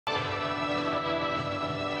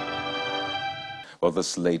Well,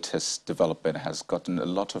 this latest development has gotten a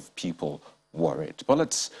lot of people worried. But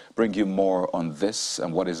let's bring you more on this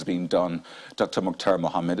and what is being done. Dr. Mukhtar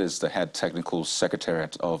Mohammed is the head technical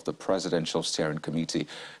secretariat of the Presidential Steering Committee.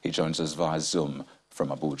 He joins us via Zoom from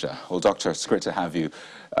Abuja. Well, Doctor, it's great to have you.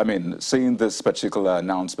 I mean, seeing this particular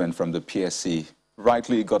announcement from the PSC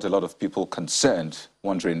rightly got a lot of people concerned,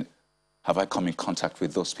 wondering, have I come in contact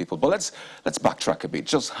with those people? But let's backtrack a bit.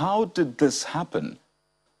 Just how did this happen?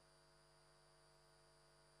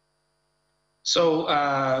 So,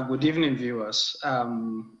 good evening, viewers.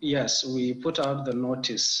 Yes, we put out the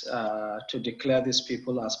notice to declare these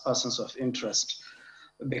people as persons of interest,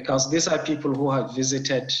 because these are people who have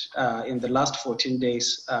visited in the last 14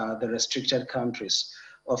 days the restricted countries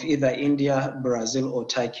of either India, Brazil, or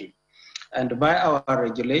Turkey. And by our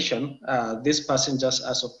regulation, these passengers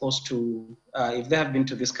are supposed to, if they have been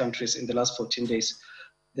to these countries in the last 14 days,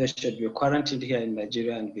 they should be quarantined here in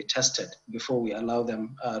Nigeria and be tested before we allow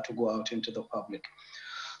them to go out into the public.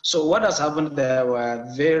 So what has happened, there were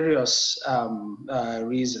various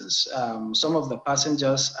reasons. Some of the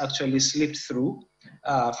passengers actually slipped through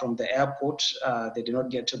from the airport. They did not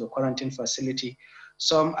get to the quarantine facility.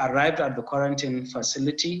 Some arrived at the quarantine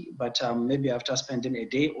facility, but maybe after spending a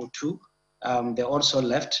day or two, they also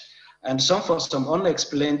left. And some, for some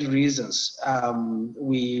unexplained reasons,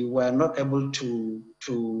 we were not able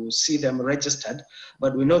to see them registered,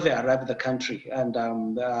 but we know they arrived at the country. And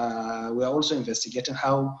we are also investigating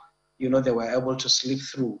how, they were able to slip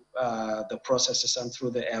through the processes and through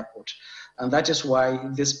the airport. And that is why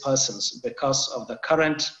these persons, because of the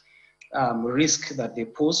current risk that they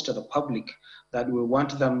pose to the public, that we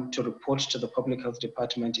want them to report to the Public Health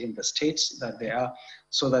Department in the states that they are,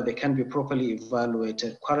 so that they can be properly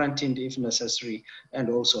evaluated, quarantined if necessary, and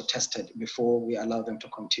also tested before we allow them to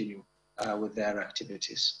continue with their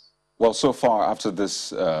activities. Well, so far after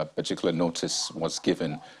this particular notice was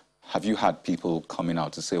given, have you had people coming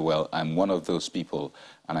out to say, well, I'm one of those people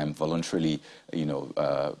and I'm voluntarily,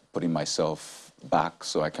 putting myself back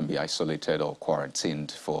so I can be isolated or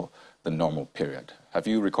quarantined for the normal period? Have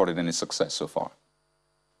you recorded any success so far?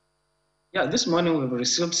 Yeah, this morning we've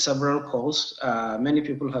received several calls. Many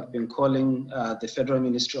people have been calling the Federal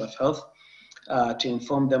Ministry of Health to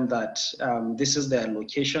inform them that this is their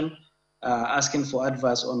location, asking for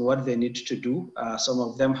advice on what they need to do. Some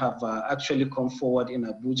of them have actually come forward in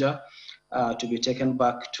Abuja to be taken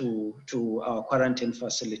back to our quarantine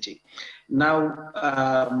facility. Now,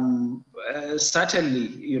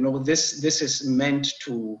 certainly, this is meant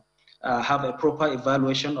to have a proper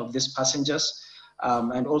evaluation of these passengers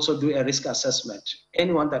and also do a risk assessment.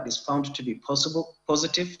 Anyone that is found to be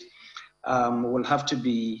positive will have to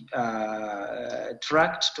be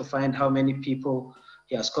tracked to find how many people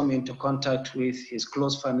he has come into contact with. His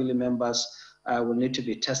close family members will need to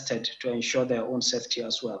be tested to ensure their own safety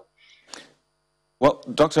as well. Well,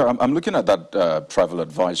 Doctor, I'm looking at that travel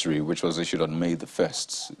advisory, which was issued on May the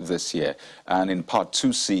 1st this year. And in Part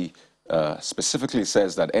 2C, specifically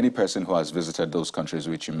says that any person who has visited those countries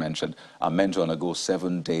which you mentioned are meant to undergo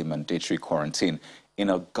 7-day mandatory quarantine in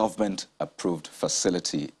a government-approved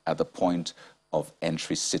facility at the point of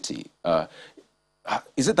entry city.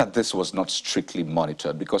 Is it that this was not strictly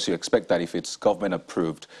monitored? Because you expect that if it's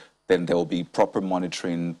government-approved, then there will be proper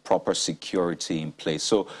monitoring, proper security in place.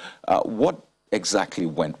 So what exactly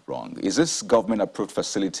went wrong? Is this government-approved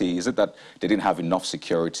facility, is it that they didn't have enough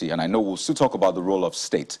security? And I know we'll still talk about the role of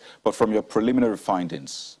state, but from your preliminary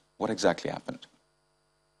findings, what exactly happened?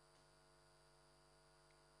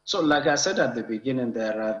 So like I said at the beginning,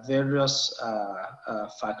 there are various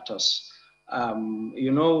factors.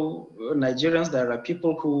 Nigerians, there are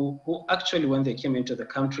people who actually, when they came into the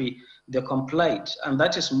country, they complied, and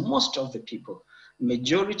that is most of the people.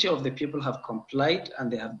 Majority of the people have complied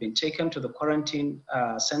and they have been taken to the quarantine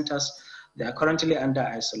centers. They are currently under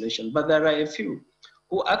isolation. But there are a few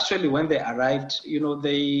who actually, when they arrived,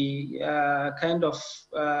 they kind of,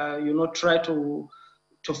 try to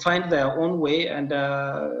find their own way and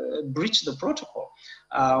breach the protocol.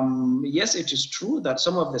 Yes, it is true that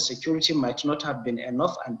some of the security might not have been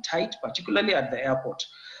enough and tight, particularly at the airport.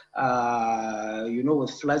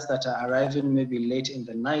 With flights that are arriving maybe late in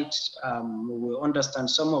the night, we understand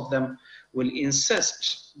some of them will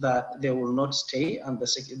insist that they will not stay and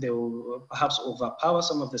they will perhaps overpower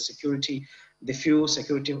some of the few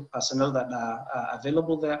security personnel that are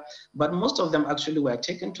available there. But most of them actually were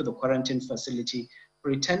taken to the quarantine facility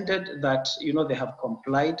pretended that, they have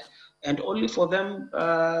complied, and only for them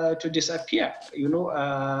to disappear,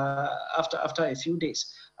 after a few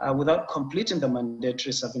days, without completing the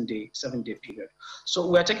mandatory seven-day period. So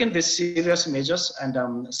we're taking these serious measures,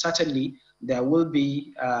 and certainly there will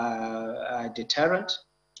be a deterrent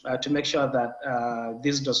to make sure that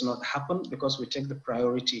this does not happen, because we take the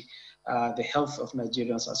priority, the health of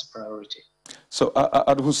Nigerians as a priority. So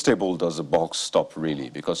at whose table does the buck stop, really?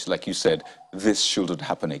 Because like you said, this shouldn't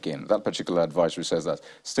happen again. That particular advisory says that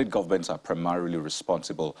state governments are primarily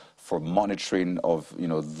responsible for monitoring of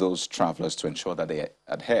those travelers to ensure that they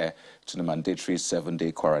adhere to the mandatory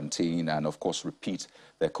 7-day quarantine and, of course, repeat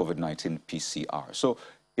their COVID-19 PCR. So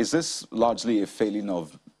is this largely a failing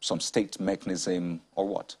of some state mechanism or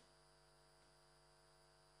what?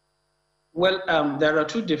 Well, there are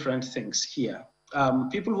two different things here.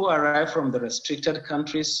 People who arrive from the restricted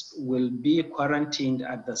countries will be quarantined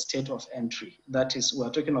at the state of entry. That is, we're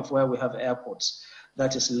talking of where we have airports.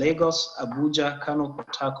 That is Lagos, Abuja, Kano,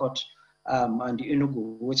 Port Harcourt, and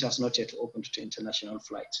Enugu, which has not yet opened to international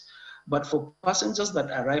flights. But for passengers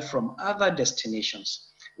that arrive from other destinations,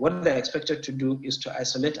 what they're expected to do is to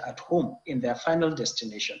isolate at home in their final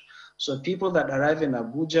destination. So people that arrive in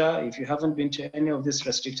Abuja, if you haven't been to any of these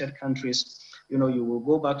restricted countries, you will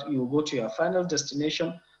go to your final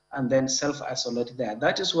destination and then self-isolate there.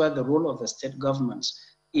 That is where the role of the state governments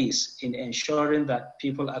is in ensuring that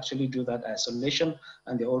people actually do that isolation,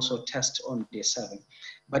 and they also test on day 7.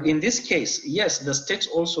 But in this case, yes, the states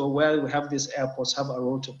also, where we have these airports, have a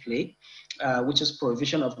role to play, which is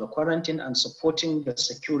provision of the quarantine and supporting the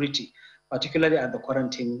security, particularly at the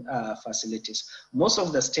quarantine facilities. Most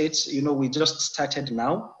of the states, we just started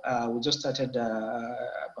now. We just started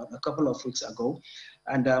about a couple of weeks ago,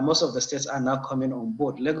 and most of the states are now coming on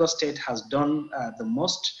board. Lagos State has done the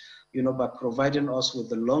most, by providing us with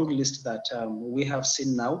the long list that we have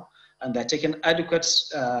seen now, and they're taking adequate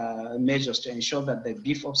measures to ensure that they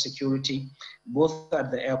beef up security, both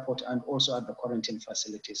at the airport and also at the quarantine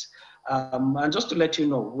facilities. And just to let you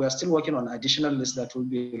know, we are still working on additional lists that will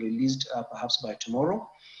be released perhaps by tomorrow,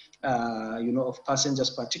 of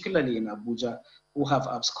passengers, particularly in Abuja, who have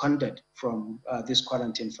absconded from these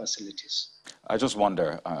quarantine facilities. I just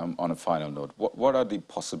wonder, on a final note, what are the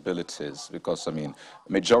possibilities? Because,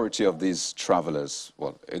 majority of these travelers,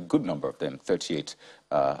 well, a good number of them, 38,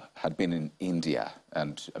 had been in India.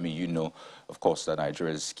 And, of course, that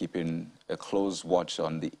Nigeria is keeping a close watch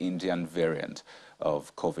on the Indian variant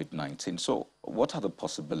of COVID-19. So what are the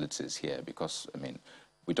possibilities here? Because,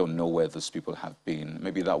 we don't know where those people have been.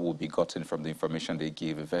 Maybe that will be gotten from the information they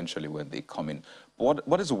give eventually when they come in. But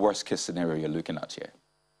what is the worst case scenario you're looking at here?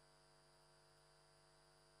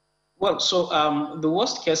 Well, so the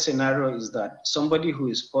worst case scenario is that somebody who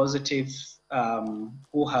is positive,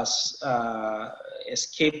 who has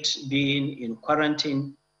escaped being in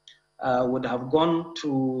quarantine, would have gone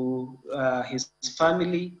to his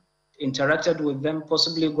family, interacted with them,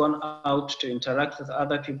 possibly gone out to interact with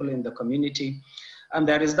other people in the community. And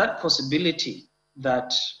there is that possibility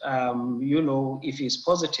that, if he's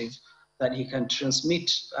positive, that he can transmit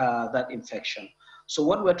that infection. So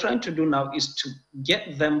what we're trying to do now is to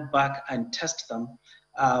get them back and test them.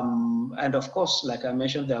 And of course, like I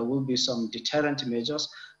mentioned, there will be some deterrent measures.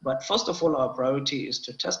 But first of all, our priority is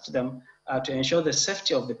to test them to ensure the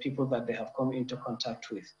safety of the people that they have come into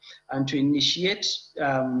contact with, and to initiate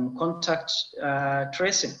contact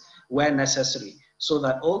tracing where necessary, so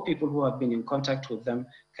that all people who have been in contact with them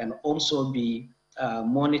can also be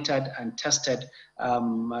monitored and tested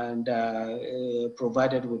and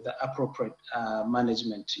provided with the appropriate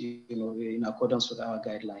management, in accordance with our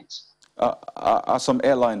guidelines. Are some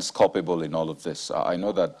airlines culpable in all of this? I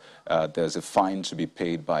know that there's a fine to be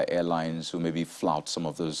paid by airlines who maybe flout some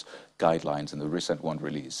of those guidelines in the recent one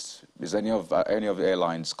released. Is any of the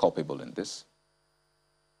airlines culpable in this?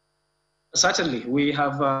 Certainly, we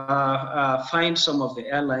have fined some of the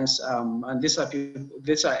airlines, and these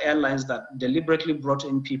are airlines that deliberately brought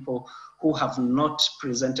in people who have not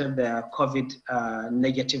presented their COVID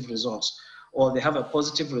negative results, or they have a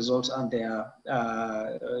positive result and they are,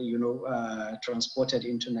 transported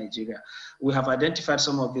into Nigeria. We have identified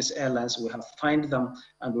some of these airlines, we have fined them,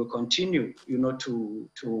 and we'll continue, to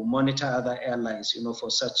monitor other airlines, for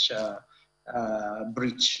such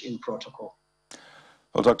breach in protocol.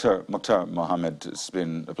 Well, Dr. Mukhtar Mohammed, it's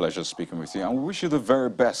been a pleasure speaking with you, and we wish you the very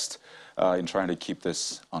best in trying to keep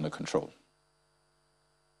this under control.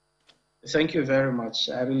 Thank you very much.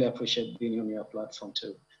 I really appreciate being on your platform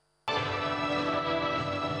too.